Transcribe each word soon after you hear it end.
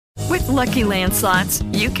Lucky Land Slots,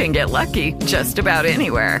 you can get lucky just about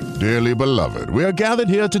anywhere. Dearly beloved, we are gathered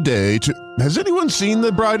here today to... Has anyone seen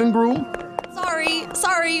the bride and groom?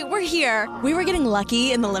 Sorry, we're here. We were getting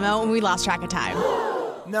lucky in the limo and we lost track of time.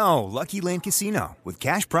 No, Lucky Land Casino, with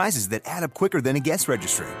cash prizes that add up quicker than a guest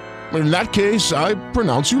registry. In that case, I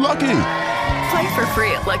pronounce you lucky. Play for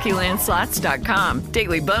free at LuckyLandSlots.com.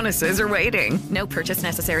 Daily bonuses are waiting. No purchase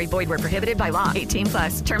necessary. Void where prohibited by law.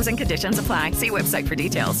 18+. Terms and conditions apply. See website for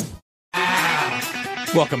details.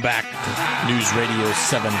 Welcome back to News Radio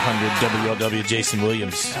 700 WLW. Jason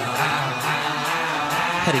Williams.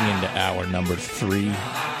 Heading into hour number 3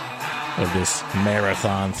 of this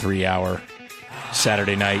marathon 3-hour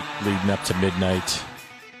Saturday night leading up to midnight.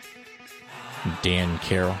 Dan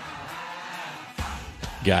Carroll.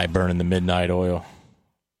 Guy burning the midnight oil.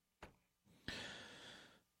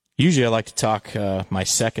 Usually I like to talk my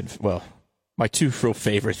two real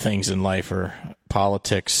favorite things in life are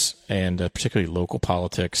politics and particularly local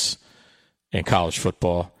politics and college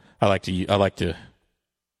football. I like to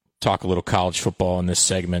talk a little college football in this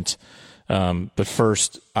segment. But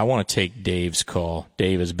first, I want to take Dave's call.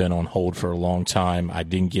 Dave has been on hold for a long time. I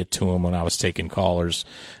didn't get to him when I was taking callers.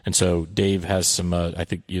 And so Dave has some, I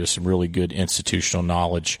think, some really good institutional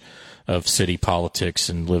knowledge of city politics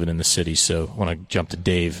and living in the city. So I want to jump to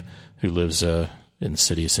Dave, who lives in the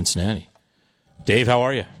city of Cincinnati. Dave, how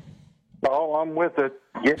are you? Oh, I'm with it.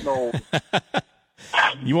 Getting old.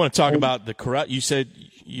 You want to talk about the corrupt? You said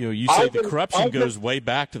the corruption goes way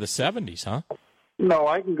back to the 70s, huh? No,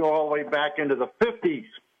 I can go all the way back into the 50s.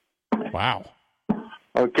 Wow.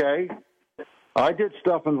 Okay? I did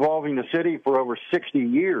stuff involving the city for over 60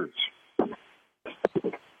 years.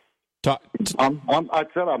 I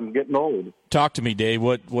said I'm getting old. Talk to me, Dave.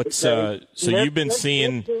 What's so you've been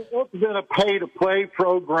seeing? It's been a pay-to-play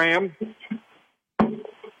program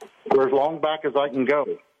for as long back as I can go.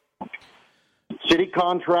 City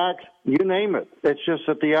contracts, you name it. It's just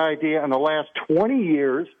that the idea in the last 20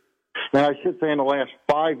 years, and I should say in the last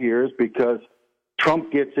 5 years, because Trump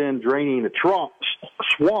gets in draining the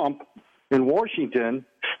swamp in Washington,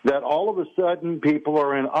 that all of a sudden people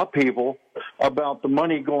are in upheaval about the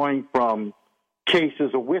money going from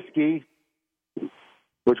cases of whiskey,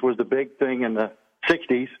 which was the big thing in the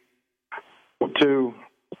 60s, to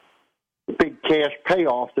big cash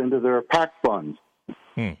payoffs into their PAC funds.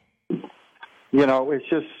 It's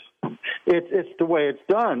just it's the way it's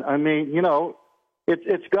done. I mean,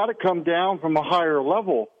 it's got to come down from a higher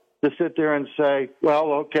level to sit there and say,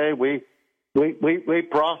 well, okay, we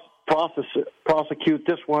prosecute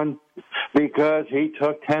this one because he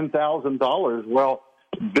took $10,000. Well,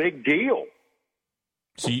 big deal.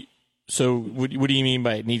 So what do you mean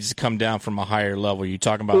by it needs to come down from a higher level? Are you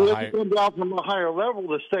talking about come down from a higher level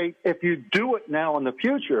to say if you do it now in the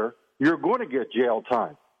future, you're going to get jail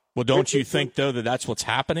time. Well, don't you think, though, that that's what's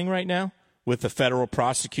happening right now with the federal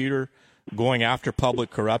prosecutor going after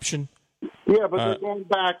public corruption? Yeah, but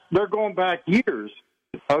they're going back years,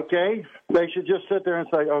 okay? They should just sit there and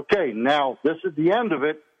say, okay, now this is the end of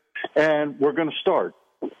it, and we're going to start.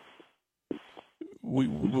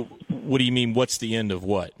 What do you mean, what's the end of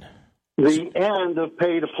what? The end of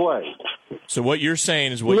pay-to-play. So what you're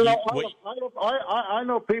saying is I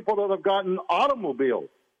know people that have gotten automobiles.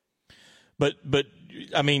 But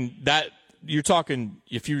I mean that you're talking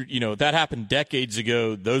if that happened decades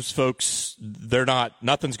ago. Those folks,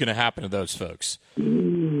 nothing's going to happen to those folks.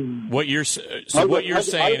 What you're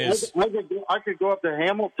saying is I could go up to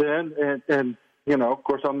Hamilton and of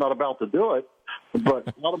course I'm not about to do it,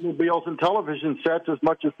 but automobiles and television sets as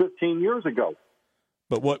much as 15 years ago.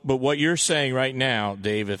 But what you're saying right now,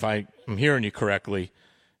 Dave, if I'm hearing you correctly,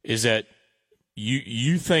 is that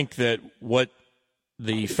you think that what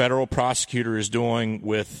the federal prosecutor is doing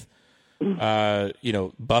with,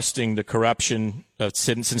 busting the corruption of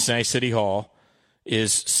Cincinnati City Hall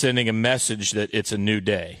is sending a message that it's a new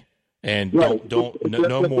day and no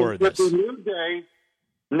more of this. It's a new day.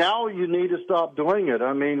 Now you need to stop doing it.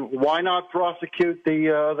 I mean, why not prosecute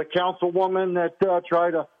the councilwoman that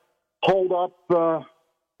tried to hold up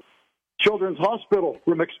Children's Hospital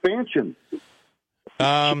from expansion?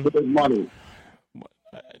 Money.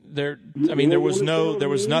 There was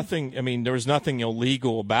nothing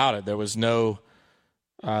illegal about it. There was no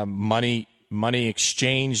money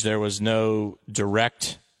exchange. There was no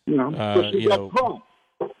direct. You're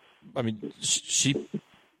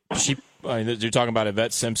talking about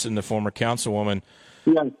Yvette Simpson, the former councilwoman.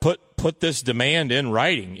 Yeah. Put this demand in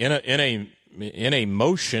writing in a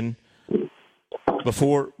motion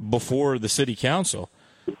before the city council.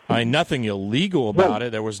 Nothing illegal about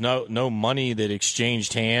it. There was no money that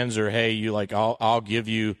exchanged hands or, hey, I'll give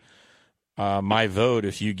you my vote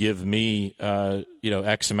if you give me,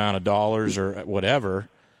 X amount of dollars or whatever,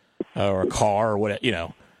 or a car or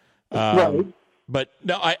whatever, Right. But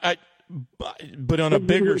no, but on a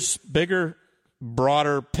bigger,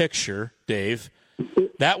 broader picture, Dave,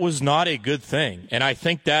 that was not a good thing. And I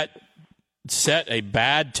think that set a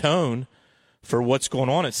bad tone for what's going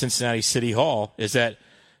on at Cincinnati City Hall, is that,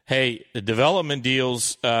 hey, the development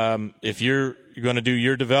deals, if you're going to do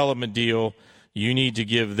your development deal, you need to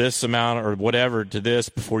give this amount or whatever to this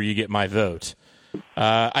before you get my vote.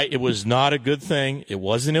 It was not a good thing. It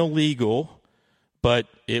wasn't illegal, but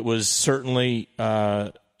it was certainly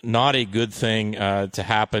not a good thing to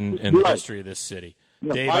happen in the history of this city.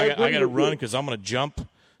 No, Dave, I got to run because I'm going to jump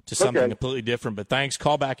to something completely different. But thanks.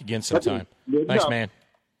 Call back again sometime. Okay. Thanks, man.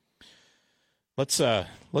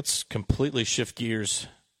 Let's completely shift gears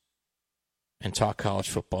and talk college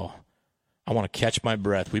football. I want to catch my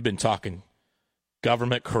breath. We've been talking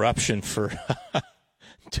government corruption for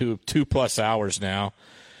 2+ hours now,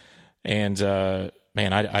 and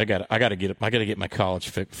man, I got to get my college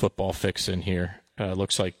football fix in here.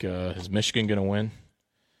 Looks like is Michigan going to win?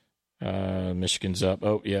 Michigan's up.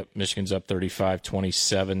 Oh, yep, Michigan's up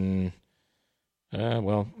 35-27.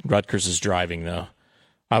 Well, Rutgers is driving though.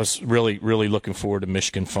 I was really, really looking forward to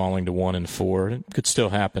Michigan falling to 1-4. It could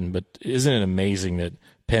still happen, but isn't it amazing that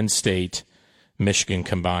Penn State, Michigan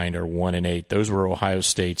combined are 1-8? Those were Ohio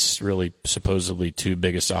State's really supposedly two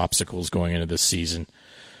biggest obstacles going into this season.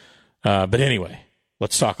 But anyway,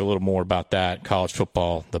 let's talk a little more about that. College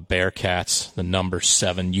football, the Bearcats, the number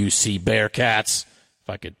 7 UC Bearcats, if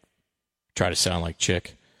I could try to sound like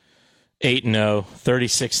Chick. 8-0,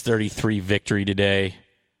 36-33 victory today.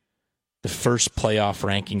 The first playoff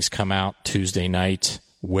rankings come out Tuesday night.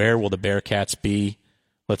 Where will the Bearcats be?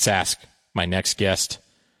 Let's ask my next guest,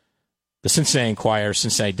 the Cincinnati Enquirer,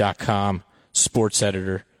 Cincinnati.com sports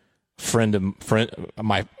editor,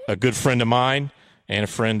 a good friend of mine and a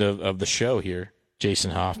friend of the show here,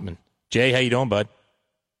 Jason Hoffman. Jay, how you doing, bud?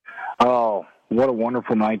 Oh, what a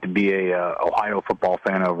wonderful night to be a Ohio football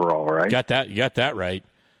fan overall, right? You got that right.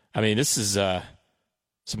 I mean, this is one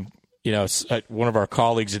of our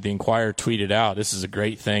colleagues at the Enquirer tweeted out, this is a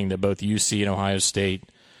great thing that both UC and Ohio State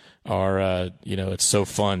are, it's so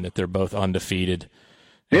fun that they're both undefeated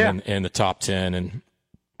in the top 10.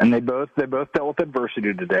 And they both dealt with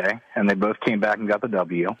adversity today, and they both came back and got the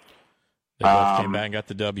W. They both came back and got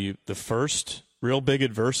the W. The first real big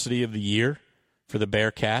adversity of the year for the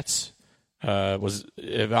Bearcats was,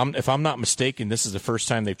 if I'm not mistaken, this is the first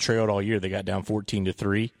time they've trailed all year. They got down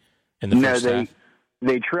 14-3 in the first half.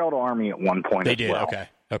 They trailed Army at one point. They did. Well.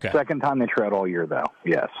 Okay. Second time they trailed all year, though.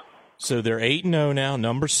 Yes. So they're 8-0 now,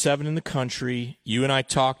 number 7 in the country. You and I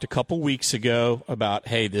talked a couple weeks ago about,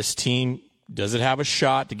 hey, this team, does it have a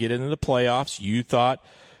shot to get into the playoffs? You thought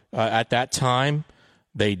at that time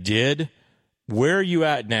they did. Where are you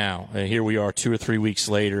at now? And here we are 2 or 3 weeks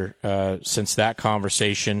later since that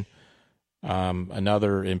conversation.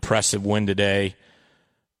 Another impressive win today.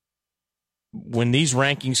 When these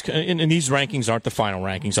rankings, and these rankings aren't the final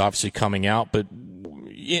rankings, obviously coming out, but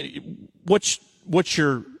what's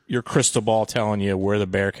your crystal ball telling you where the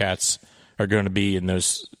Bearcats are going to be in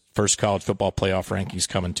those first college football playoff rankings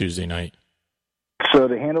coming Tuesday night? So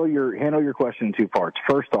to handle your question in 2 parts.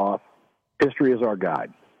 First off, history is our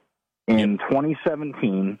guide. In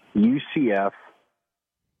 2017, UCF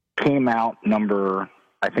came out number,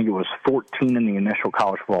 I think it was 14 in the initial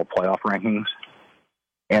college football playoff rankings,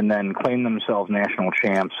 and then claimed themselves national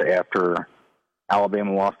champs after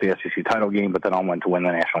Alabama lost the SEC title game, but then on went to win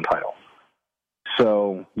the national title.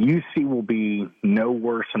 So UC will be no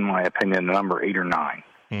worse, in my opinion, than number 8 or 9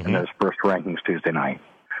 in those first rankings Tuesday night.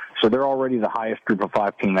 So they're already the highest group of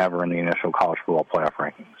 5 team ever in the initial college football playoff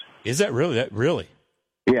rankings. Is that really?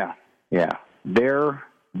 Yeah. Their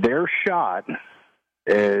shot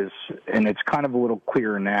is, and it's kind of a little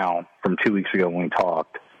clearer now from 2 weeks ago when we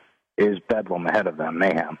talked, is Bedlam ahead of them,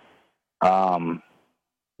 Mayhem.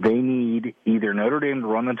 They need either Notre Dame to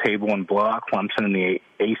run the table and blow out Clemson in the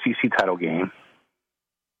ACC title game,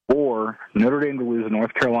 or Notre Dame to lose to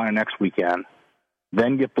North Carolina next weekend,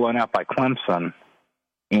 then get blown out by Clemson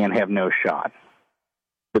and have no shot.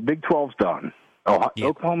 The Big 12's done.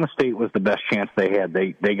 Oklahoma State was the best chance they had.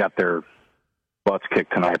 They got their butts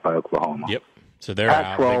kicked tonight by Oklahoma. Yep. So they're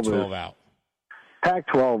out. Big 12 out.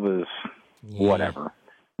 Pac-12 is whatever.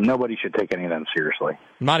 Nobody should take any of them seriously.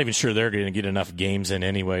 I'm not even sure they're going to get enough games in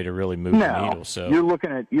anyway to really move the needle. So you're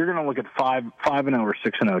going to look at 5-0 or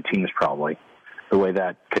 6-0 teams probably, the way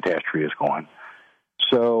that catastrophe is going.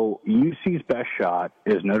 So UC's best shot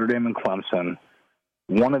is Notre Dame and Clemson,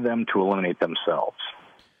 one of them to eliminate themselves.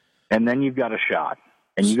 And then you've got a shot.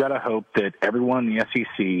 And you got to hope that everyone in the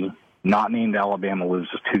SEC, not named Alabama, loses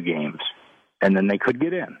 2 games, and then they could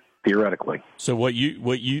get in theoretically. So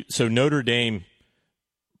so Notre Dame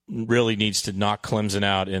really needs to knock Clemson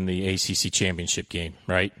out in the ACC championship game,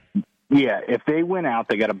 right? Yeah, if they win out,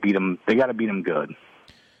 they got to beat them. They got to beat them good.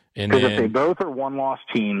 Because if they both are one-loss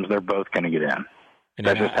teams, they're both going to get in.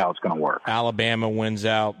 That's just how it's going to work. Alabama wins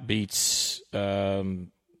out, beats Florida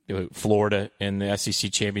in the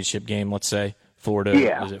SEC championship game. Let's say Florida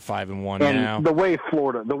is at 5-1 now. The way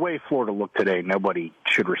Florida looked today, nobody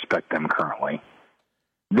should respect them currently.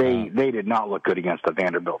 They did not look good against a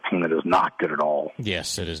Vanderbilt team that is not good at all.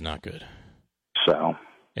 Yes, it is not good. So,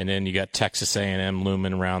 and then you got Texas A&M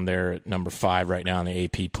looming around there at number 5 right now in the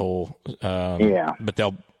AP poll.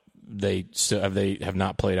 But they have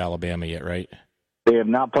not played Alabama yet, right? They have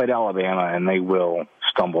not played Alabama, and they will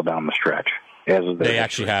stumble down the stretch. They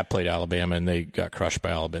actually have played Alabama, and they got crushed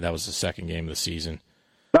by Alabama. That was the second game of the season.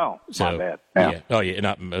 Oh, my bad. Yeah.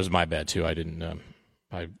 It was my bad too. I didn't.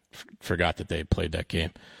 I forgot that they played that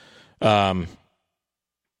game. Bearcats.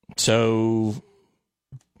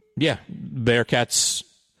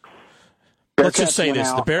 Let's just say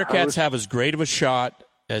this: the Bearcats have as great of a shot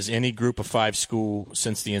as any Group of 5 school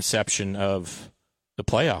since the inception of the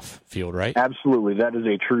playoff field, right? Absolutely. That is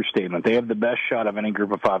a true statement. They have the best shot of any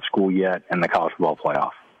Group of 5 school yet in the college football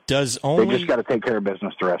playoff. They just got to take care of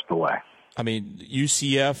business the rest of the way. I mean,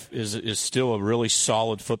 UCF is still a really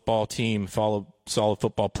solid football team, solid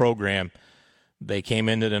football program. They came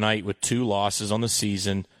into tonight with 2 losses on the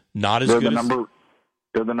season. Not as good. They're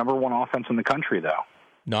the number 1 offense in the country, though.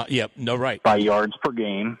 Right. By yards per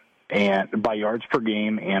game and by yards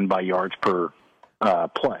per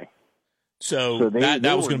play. So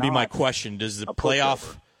that was going to be my question. Does the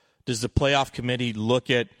playoff committee look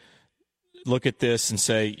at this and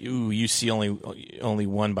say, "Ooh, UC only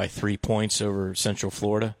won by 3 points over Central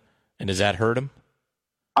Florida," and does that hurt them?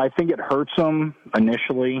 I think it hurts them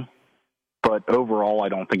initially, but overall, I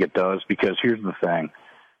don't think it does because here's the thing: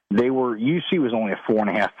 UC was only a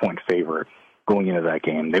 4.5-point favorite going into that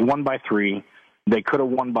game. They won by 3. They could have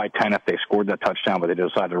won by 10 if they scored that touchdown, but they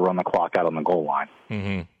decided to run the clock out on the goal line.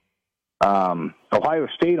 Mm-hmm. Ohio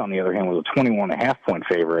State, on the other hand, was a 21.5-point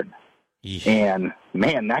favorite. Yeah. And,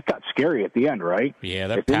 man, that got scary at the end, right?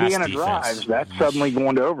 Yeah, if Indiana drives, that's suddenly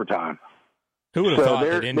going to overtime. Who would have thought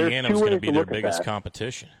that Indiana was going to be their biggest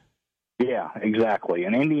competition? Yeah, exactly.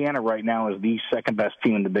 And Indiana right now is the second-best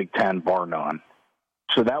team in the Big Ten, bar none.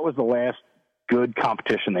 So that was the last good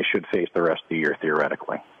competition they should face the rest of the year,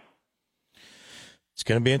 theoretically. It's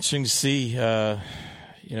going to be interesting to see. The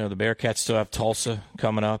Bearcats still have Tulsa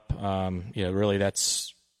coming up. Really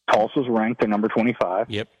that's... Tulsa's ranked. They're number 25.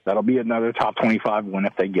 Yep. That'll be another top 25 win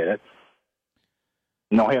if they get it.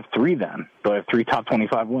 And they'll have 3 then. They'll have 3 top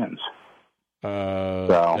 25 wins.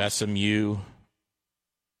 SMU,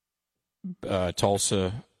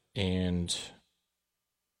 Tulsa, and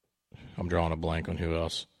I'm drawing a blank on who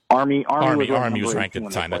else. Army was ranked at the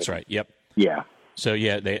time. That's right. Yep. Yeah. So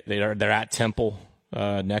they're at Temple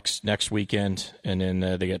next weekend, and then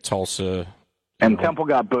they get Tulsa. And Temple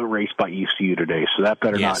got boat raced by ECU today, so that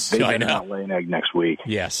better not lay an egg next week.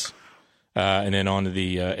 Yes. And then on to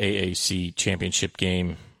the AAC championship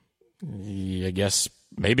game, I guess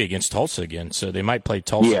maybe against Tulsa again. So they might play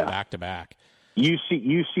Tulsa back to back.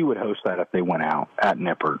 UC would host that if they went out at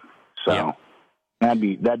Nippert. So that'd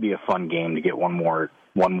be a fun game to get one more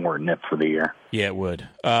nip for the year. Yeah, it would.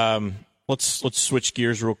 Let's switch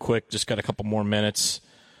gears real quick. Just got a couple more minutes.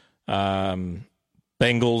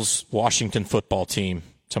 Bengals, Washington football team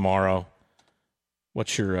tomorrow.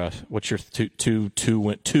 What's your two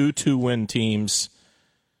win teams?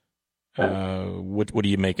 What do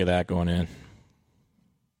you make of that going in?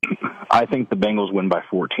 I think the Bengals win by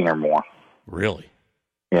 14 or more. Really?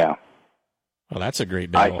 Yeah. Well, that's a great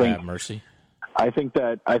battle to have, Mercy. I think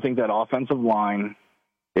that offensive line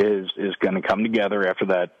is going to come together after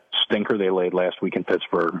that stinker they laid last week in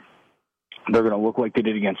Pittsburgh. They're going to look like they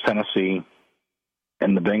did against Tennessee,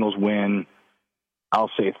 and the Bengals win, I'll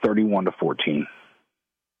say 31-14.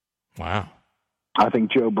 Wow. I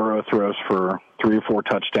think Joe Burrow throws for 3 or 4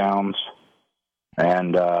 touchdowns,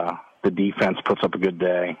 and the defense puts up a good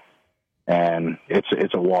day, and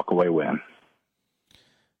it's a walk-away win.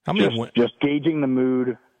 Just gauging the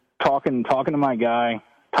mood, talking to my guy,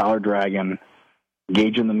 Tyler Dragon,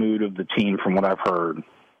 gauging the mood of the team from what I've heard.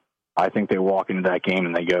 I think they walk into that game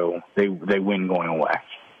and they win going away.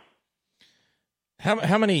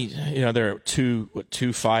 How many? They're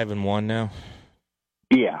 2-5-1 now.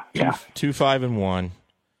 Yeah. 2-5-1.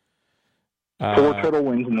 4 total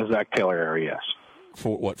wins in the Zach Taylor era. Yes.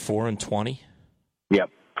 4-20? Yep.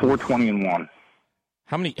 4-20-1.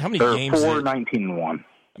 How many They're games? 4-19-1.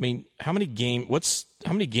 I mean, how many games does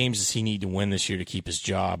he need to win this year to keep his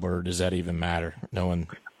job, or does that even matter? No one.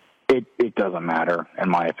 It doesn't matter, in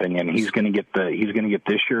my opinion. He's going to get this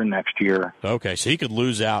year and next year. Okay, so he could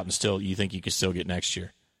lose out and still. You think he could still get next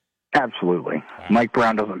year? Absolutely. Right. Mike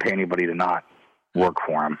Brown doesn't pay anybody to not work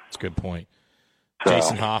for him. That's a good point. So,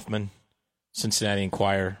 Jason Hoffman, Cincinnati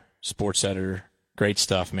Enquirer, sports editor. Great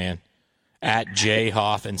stuff, man. At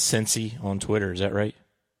JHoff and Cincy on Twitter. Is that right?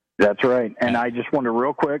 That's right. And I just want to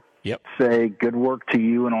real quick say good work to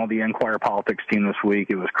you and all the Enquirer Politics team this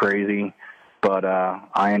week. It was crazy, but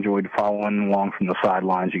I enjoyed following along from the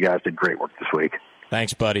sidelines. You guys did great work this week.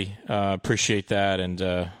 Thanks, buddy. Appreciate that,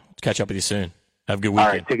 and catch up with you soon. Have a good weekend.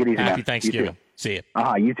 All right, take it easy, Happy man. Thanksgiving. See you.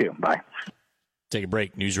 You too. Bye. Take a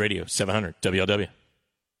break. News Radio 700 WLW.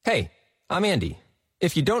 Hey, I'm Andy.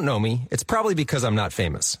 If you don't know me, it's probably because I'm not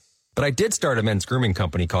famous. But I did start a men's grooming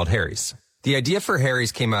company called Harry's. The idea for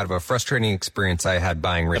Harry's came out of a frustrating experience I had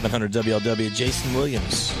buying 700 WLW. Jason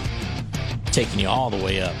Williams taking you all the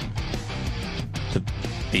way up to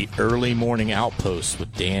the early morning outpost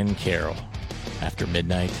with Dan Carroll. After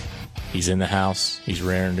midnight, he's in the house. He's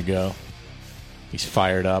raring to go. He's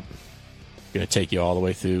fired up. Going to take you all the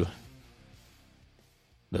way through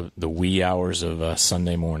the wee hours of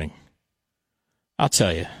Sunday morning. I'll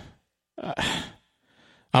tell you,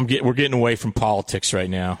 we're getting away from politics right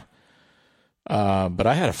now. But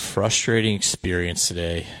I had a frustrating experience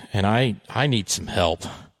today, and I need some help.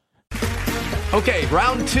 Okay,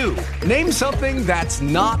 round two. Name something that's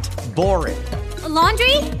not boring. A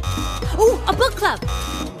laundry? Ooh, a book club.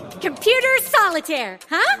 Computer solitaire,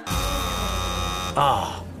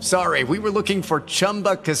 huh? Sorry, we were looking for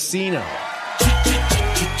Chumba Casino.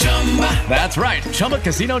 That's right.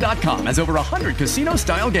 ChumbaCasino.com has over 100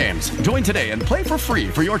 casino-style games. Join today and play for free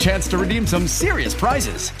for your chance to redeem some serious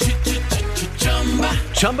prizes.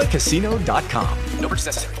 ChumbaCasino.com. No purchase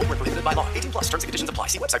necessary. Void where prohibited by law. 18+. Terms and conditions apply.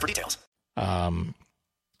 See website for details.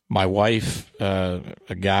 My wife,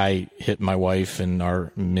 a guy hit my wife in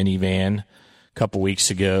our minivan a couple weeks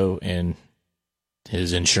ago, and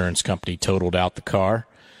his insurance company totaled out the car.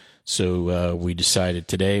 So we decided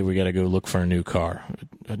today we got to go look for a new car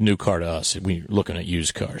to us. We're looking at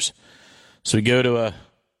used cars. So we go to a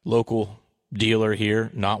local dealer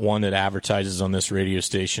here, not one that advertises on this radio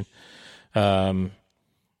station, to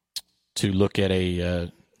look at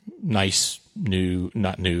a nice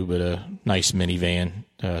not new, but a nice minivan,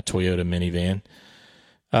 Toyota minivan.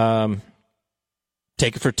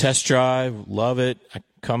 Take it for a test drive, love it. I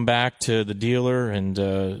come back to the dealer,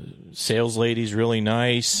 and sales lady's really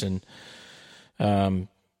nice, and go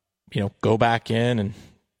back in and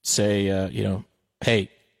say, hey,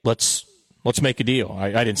 let's make a deal.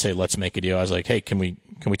 I didn't say let's make a deal. I was like, hey, can we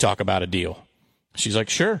talk about a deal? She's like,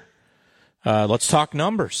 sure. Let's talk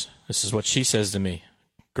numbers. This is what she says to me.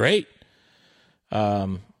 Great.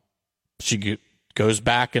 She goes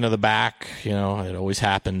back into the back. It always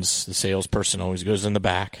happens. The salesperson always goes in the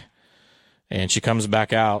back. And she comes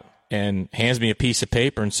back out and hands me a piece of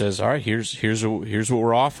paper and says, all right, here's what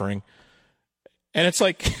we're offering. And it's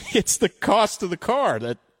like, it's the cost of the car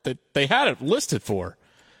that they had it listed for.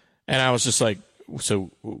 And I was just like,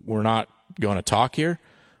 so we're not going to talk here?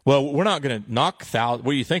 Well, we're not going to knock what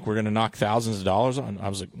do you think? We're going to knock thousands of dollars on? I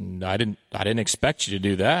was like, no, I didn't expect you to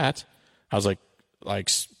do that. I was like, I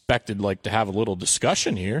expected to have a little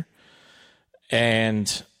discussion here.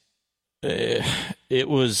 And it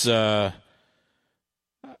was, I'm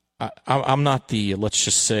not the, let's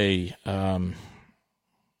just say, I've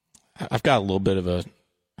got a little bit of a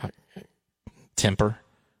temper.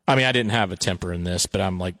 I mean, I didn't have a temper in this, but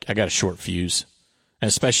I got a short fuse, and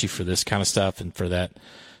especially for this kind of stuff and for that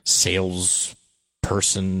sales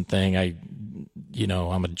person thing.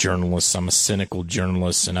 I'm a journalist. I'm a cynical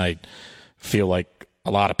journalist, and I feel like a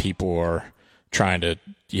lot of people are trying to,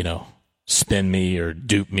 spin me or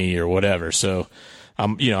dupe me or whatever. So,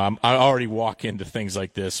 I already walk into things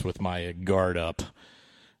like this with my guard up.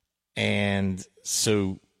 And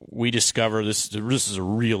so we discover this is a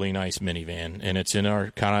really nice minivan, and it's in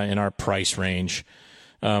our price range.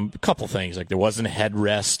 A couple things, like there wasn't a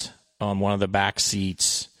headrest on one of the back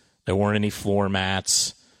seats. There weren't any floor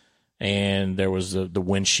mats, and there was the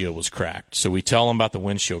windshield was cracked. So we tell them about the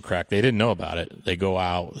windshield crack. They didn't know about it. They go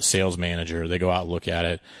out, the sales manager, they go out and look at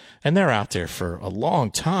it, and they're out there for a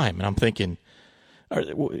long time. And I'm thinking,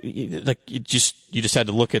 you just had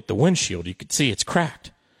to look at the windshield. You could see it's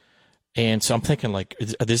cracked. And so I'm thinking,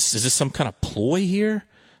 is this some kind of ploy here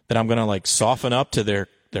that I'm going to soften up to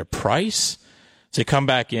their price? So they come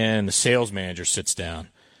back in, the sales manager sits down,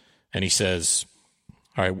 and he says,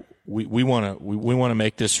 all right, we want to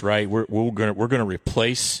make this right. We're gonna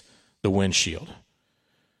replace the windshield.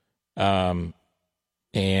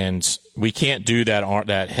 And we can't do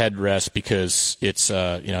that headrest because it's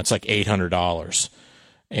it's like $800.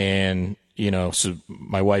 And so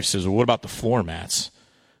my wife says, well, what about the floor mats?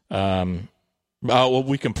 Well,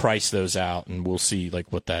 we can price those out and we'll see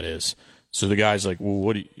like what that is. So the guy's like, well,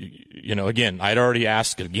 what do you again, I'd already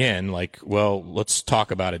asked again, like, well, let's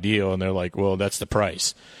talk about a deal. And they're like, well, that's the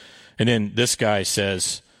price. And then this guy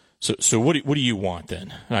says, so what do you want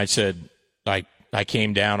then? And I said, I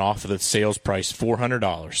came down off of the sales price,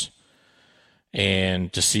 $400,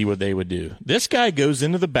 and to see what they would do. This guy goes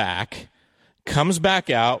into the back, comes back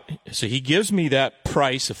out. So he gives me that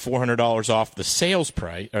price of $400 off the sales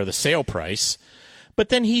price or the sale price. But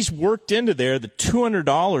then he's worked into there the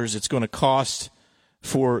 $200 it's going to cost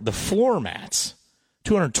for the floor mats,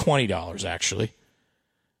 $220 actually.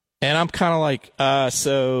 And I'm kind of like,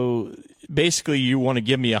 so basically you want to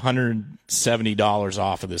give me $170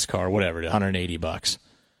 off of this car, whatever, $180.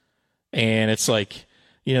 And it's like,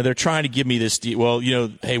 they're trying to give me this deal. Well,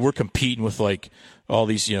 hey, we're competing with like all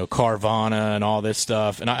these, Carvana and all this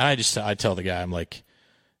stuff. And I tell the guy, I'm like,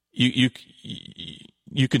 you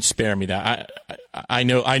can spare me that. I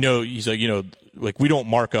know. He's like, like we don't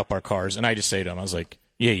mark up our cars. And I just say to him, I was like,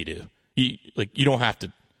 yeah, you do. You don't have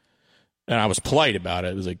to. And I was polite about it.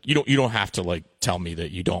 It was like, you don't have to like tell me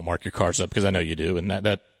that you don't mark your cars up because I know you do. And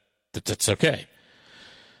that's okay.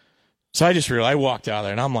 So I just realized, I walked out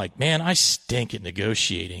there and I'm like, man, I stink at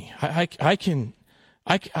negotiating. I can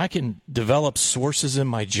develop sources in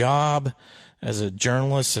my job as a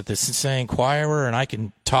journalist at the Cincinnati Enquirer, and I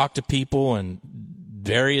can talk to people and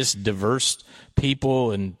various diverse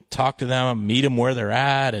people and talk to them, meet them where they're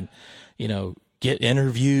at, and get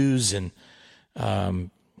interviews and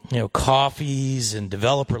coffees and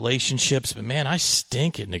develop relationships. But man, I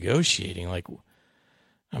stink at negotiating. Like,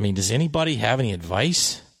 I mean, does anybody have any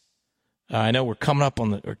advice? I know we're coming up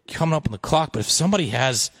on the clock, but if somebody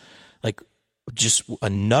has like just a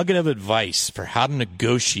nugget of advice for how to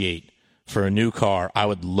negotiate for a new car, I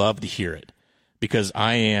would love to hear it because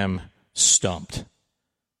I am stumped.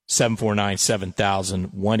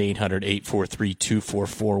 749-7000,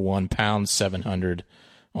 1-800-843-2441, pound 700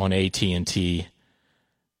 on AT&T.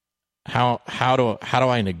 How do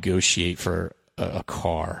I negotiate for a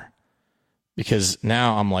car? Because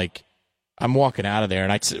now I'm like, I'm walking out of there,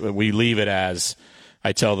 and we leave it as,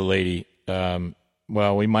 I tell the lady, well,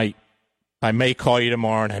 I may call you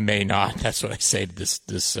tomorrow, and I may not. That's what I say to this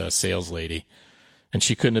sales lady, and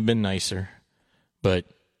she couldn't have been nicer. But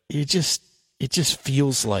it just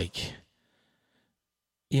feels like,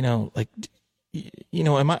 do I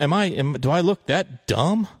look that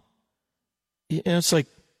dumb? It's like,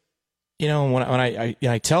 when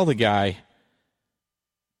I tell the guy,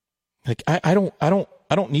 like, I don't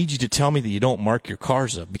need you to tell me that you don't mark your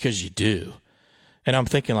cars up, because you do. And I'm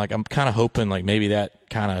thinking, like, I'm kind of hoping, like, maybe that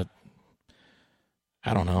kind of,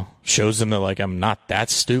 I don't know, shows them that, like, I'm not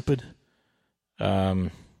that stupid.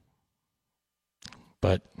 But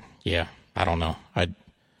yeah, I don't know.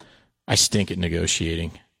 I stink at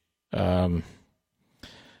negotiating. I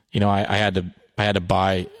had to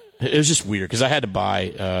buy. It was just weird because I had to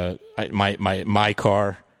buy my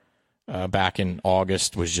car back in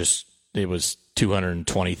August. It was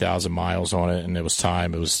 220,000 miles on it, and it was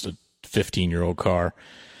time. It was a 15-year-old car,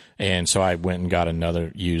 and so I went and got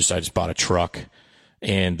another used. I just bought a truck,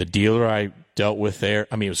 and the dealer I dealt with there,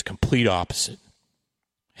 I mean, it was complete opposite.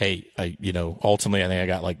 Hey, ultimately, I think I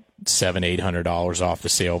got like $700-800 off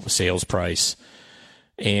the sales price,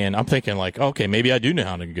 and I'm thinking like, okay, maybe I do know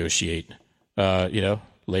how to negotiate. I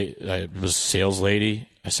was a sales lady.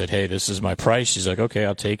 I said, hey, this is my price. She's like, okay,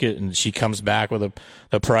 I'll take it. And she comes back with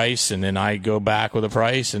a price, and then I go back with a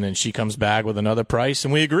price, and then she comes back with another price,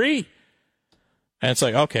 and we agree. And it's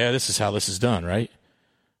like, okay, this is how this is done, right?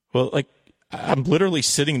 Well, like, I'm literally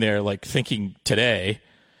sitting there, like, thinking today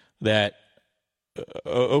that,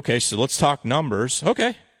 okay, so let's talk numbers.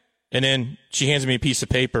 Okay. And then she hands me a piece of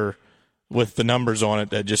paper with the numbers on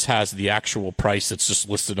it that just has the actual price that's just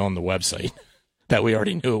listed on the website that we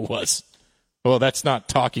already knew it was. Well, that's not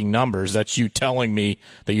talking numbers. That's you telling me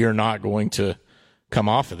that you're not going to come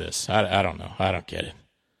off of this. I don't know. I don't get it.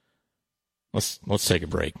 Let's take a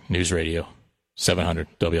break. News Radio 700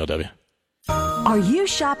 WLW. Are you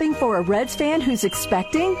shopping for a Reds fan who's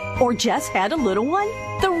expecting or just had a little one?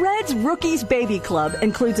 The Reds Rookies Baby Club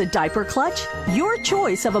includes a diaper clutch, your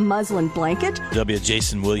choice of a muslin blanket.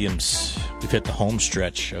 Jason Williams. We've hit the home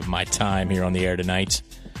stretch of my time here on the air tonight.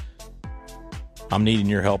 I'm needing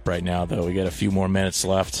your help right now, though. We got a few more minutes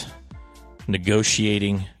left.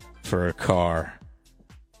 Negotiating for a car.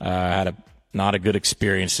 I had not a good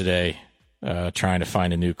experience today trying to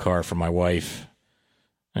find a new car for my wife.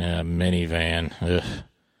 Minivan. Ugh.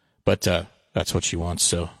 But that's what she wants,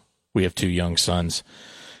 so we have 2 young sons.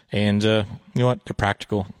 And you know what? They're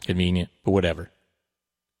practical, convenient, but whatever.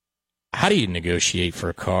 How do you negotiate for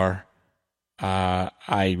a car?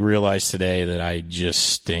 I realized today that I just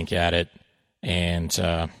stink at it, and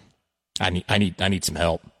I need some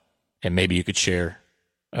help. And maybe you could share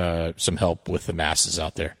some help with the masses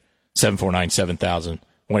out there. 749-7000,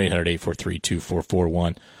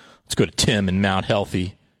 1-800-843-2441. Let's go to Tim in Mount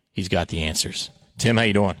Healthy. He's got the answers. Tim, how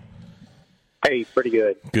you doing? Hey, pretty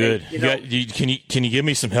good. Good. Hey, Can you give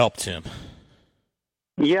me some help, Tim?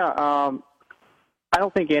 Yeah, I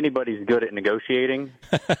don't think anybody's good at negotiating.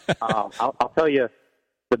 I'll tell you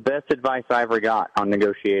the best advice I ever got on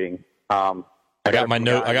negotiating. I got my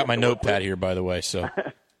notepad here, by the way. So,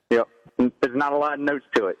 yep, there's not a lot of notes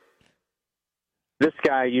to it. This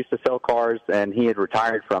guy used to sell cars, and he had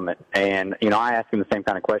retired from it. And I asked him the same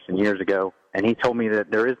kind of question years ago, and he told me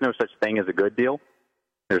that there is no such thing as a good deal.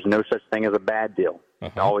 There's no such thing as a bad deal.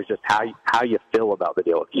 It's always just how you feel about the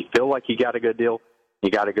deal. If you feel like you got a good deal, you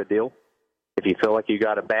got a good deal. If you feel like you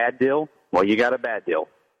got a bad deal, well, you got a bad deal.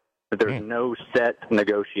 But there's no set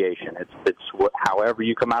negotiation. It's however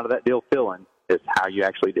you come out of that deal feeling is how you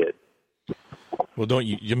actually did. Well, don't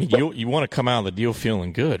you? I mean, you want to come out of the deal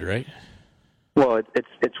feeling good, right? Well,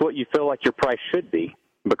 it's what you feel like your price should be,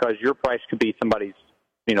 because your price could be somebody's,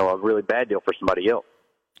 a really bad deal for somebody else.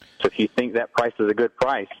 So if you think that price is a good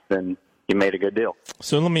price, then you made a good deal.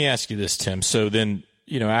 So let me ask you this, Tim. So then,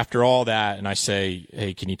 after all that, and I say,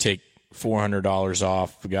 hey, can you take $400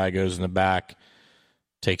 off? The guy goes in the back,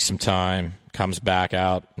 takes some time, comes back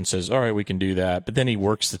out and says, all right, we can do that. But then he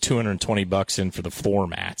works the $220 in for the floor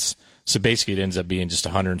mats. So basically it ends up being just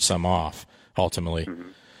 100 and some off ultimately. Mm-hmm.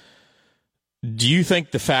 Do you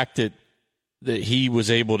think the fact that he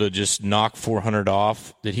was able to just knock 400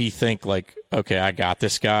 off, did he think like, okay, I got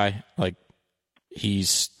this guy? Like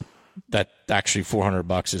that actually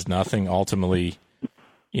 $400 is nothing. Ultimately,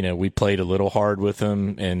 we played a little hard with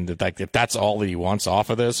him, and like if that's all that he wants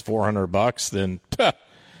off of this, $400, then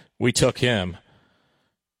we took him.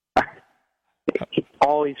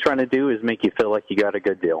 All he's trying to do is make you feel like you got a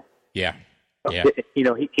good deal. Yeah.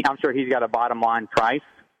 I'm sure he's got a bottom line price,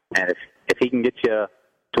 and if he can get you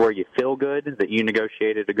to where you feel good that you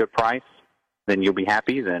negotiated a good price, then you'll be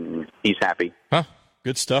happy. Then he's happy. Huh?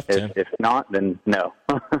 Good stuff, Tim. If not, then no.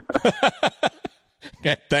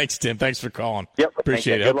 Okay, thanks, Tim. Thanks for calling. Yep.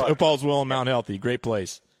 Appreciate it. Hope all's well in Mount Healthy. Great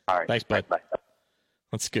place. All right. Thanks, bud. Bye.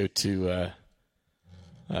 Let's go to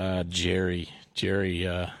Jerry.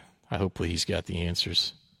 Jerry, hopefully he's got the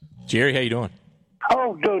answers. Jerry, how you doing?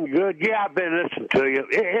 Oh, doing good. Yeah, I've been listening to you.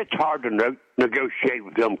 It's hard to negotiate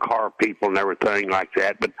with them car people and everything like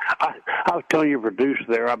that. But I was telling your producer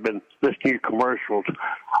there, I've been listening to your commercials.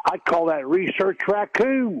 I'd call that research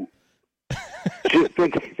raccoon. See if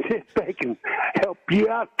they can help you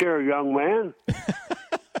out there, young man.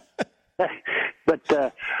 But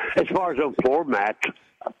as far as those floor mats,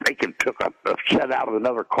 they can took a set out of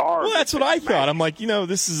another car. Well, that's what I thought. I'm like,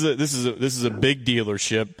 this is a big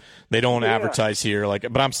dealership. They don't advertise here,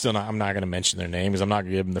 but I'm not going to mention their name because I'm not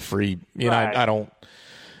going to give them the free. Right. I don't.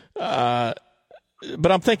 But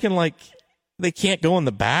I'm thinking like they can't go in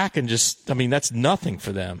the back and just. I mean, that's nothing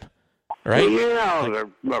for them, right? Well, yeah,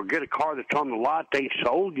 or get a car that's on the lot they ain't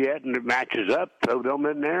sold yet and it matches up. Throw them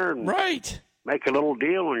in there and make a little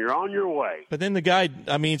deal, and you're on your way. But then the guy,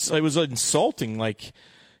 I mean, it was insulting. Like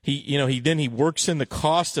he works in the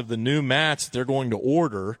cost of the new mats they're going to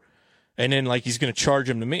order, and then like he's going to charge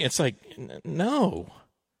them to me. It's like, no.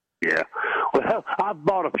 Yeah. Well, I've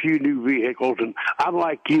bought a few new vehicles, and I'm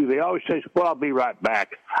like you. They always say, well, I'll be right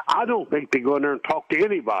back. I don't think they go in there and talk to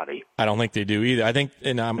anybody. I don't think they do either. I think,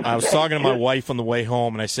 and I was talking to my wife on the way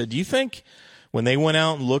home, and I said, do you think when they went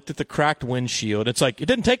out and looked at the cracked windshield, it's like, it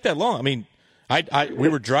didn't take that long. I mean, we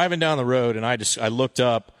were driving down the road, and I looked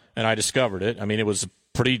up, and I discovered it. I mean, it was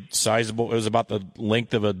pretty sizable. It was about the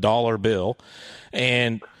length of a dollar bill,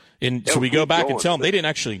 and so we go back and tell them they didn't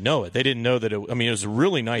actually know it. They didn't know that it was a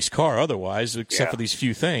really nice car otherwise, except for these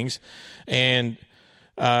few things. And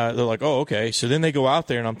they're like, oh, okay. So then they go out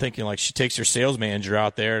there, and I'm thinking, like, she takes her sales manager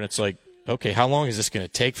out there, and it's like, okay, how long is this going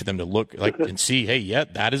to take for them to look like and see, hey, yeah,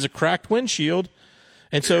 that is a cracked windshield.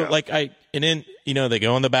 And so and then, they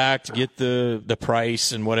go in the back to get the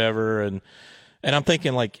price and whatever. And I'm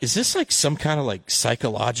thinking, like, is this like some kind of like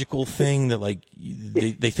psychological thing that like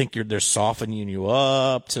they think they're softening you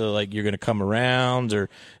up to like you're going to come around, or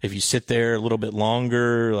if you sit there a little bit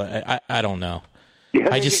longer, I don't know. Yeah,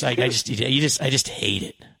 I just hate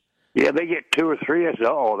it. Yeah, they get 2 or 3. I said,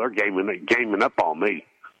 they're gaming up on me.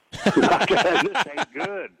 This ain't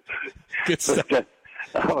good. Good stuff.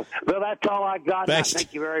 Well, that's all I got. Thanks.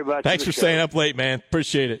 Thank you very much. Thanks for staying up late, man.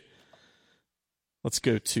 Appreciate it. Let's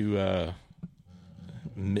go to,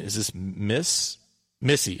 is this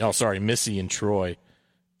Missy? Oh, sorry, Missy in Troy.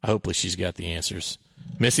 Hopefully she's got the answers.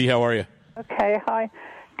 Missy, how are you? Okay, hi.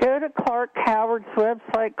 Go to Clark Howard's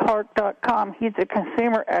website, clark.com. He's a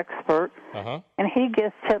consumer expert, and he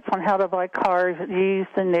gives tips on how to buy cars used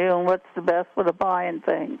and new and what's the best way to buy and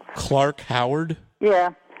things. Clark Howard?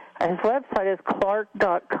 Yeah. His website is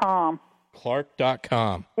clark.com.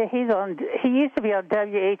 Clark.com. Yeah, he used to be on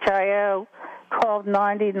WHIO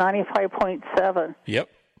 1290 95.7. Yep.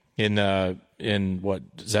 In what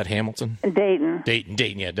is that, Hamilton? Dayton.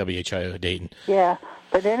 Dayton, yeah, WHIO Dayton. Yeah.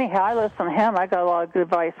 But anyhow, I listen to him. I got a lot of good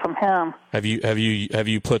advice from him. Have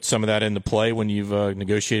you put some of that into play when you've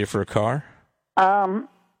negotiated for a car? I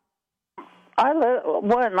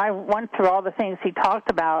went through all the things he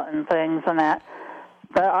talked about and things and that.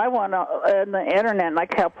 But I went on the internet and I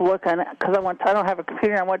kept looking because I don't have a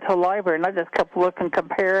computer. I went to a library and I just kept looking,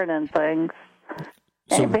 comparing and things.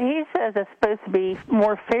 But he says it's supposed to be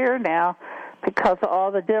more fair now because of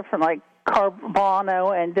all the different, like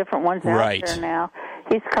Carvana and different ones out there now.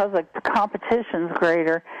 He's because the competition's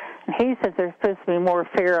greater. And he says they're supposed to be more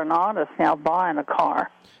fair and honest now buying a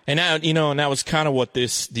car. And now, and that was kind of what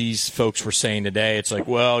these folks were saying today. It's like,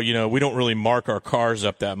 well, we don't really mark our cars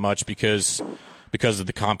up that much because of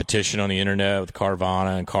the competition on the internet with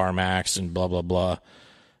Carvana and CarMax and blah, blah, blah.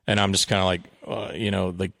 And I'm just kind of like,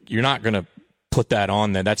 like you're not going to put that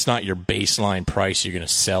on there. That's not your baseline price you're going to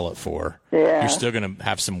sell it for. Yeah. You're still going to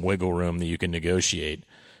have some wiggle room that you can negotiate.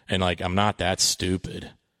 And like, I'm not that stupid.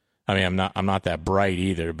 I mean, I'm not that bright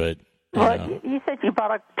either, but you said you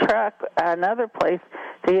bought a truck at another place.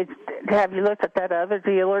 Have you looked at that other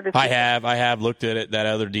dealer? I have looked at it, that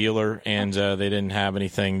other dealer, and they didn't have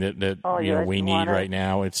anything that we need right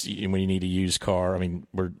now. It's when you need a used car. I mean,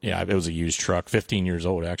 it was a used truck, 15 years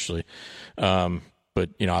old actually. But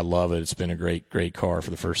I love it. It's been a great car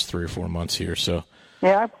for the first 3 or 4 months here. So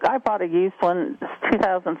yeah, I bought a used one.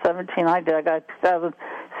 2017. I got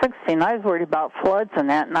 2016. I was worried about floods and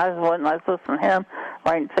that, and I was listening to him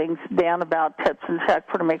writing things down about tips and checks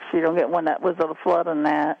to make sure you don't get one that was a flood and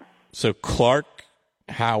that. So Clark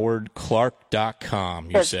Howard, Clark.com,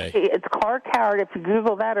 you say? It's Clark Howard. If you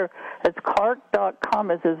Google that, or it's Clark.com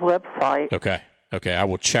is his website. Okay, I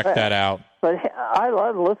will check that out. But I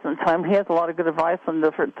love listening to him. He has a lot of good advice on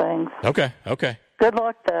different things. Okay. Good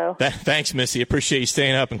luck, though. Thanks, Missy. Appreciate you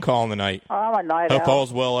staying up and calling tonight. I'm a night Hope out.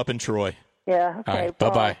 all's well up in Troy. Yeah, okay. All right,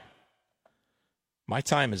 bye-bye. My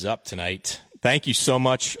time is up tonight. Thank you so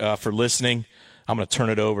much for listening. I'm going to turn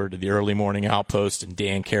it over to the Early Morning Outpost and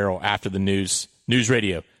Dan Carroll after the news. News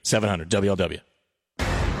Radio 700 WLW.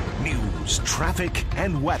 News, traffic,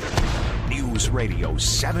 and weather. News Radio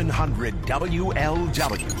 700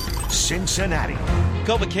 WLW, Cincinnati.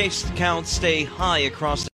 COVID case counts stay high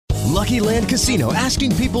across the... Lucky Land Casino,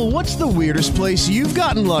 asking people, what's the weirdest place you've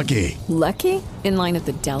gotten lucky? Lucky? In line at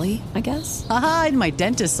the deli, I guess? Aha, in my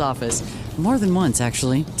dentist's office. More than once,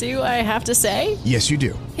 actually. Do I have to say? Yes, you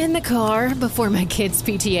do. In the car before my kids'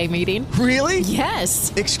 PTA meeting. Really?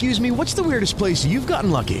 Yes. Excuse me, what's the weirdest place you've gotten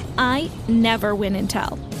lucky? I never win and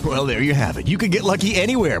tell. Well, there you have it. You can get lucky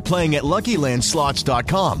anywhere, playing at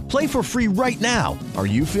LuckyLandSlots.com. Play for free right now. Are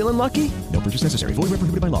you feeling lucky? No purchase necessary. Void where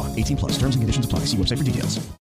prohibited by law. 18+. Terms and conditions apply. See website for details.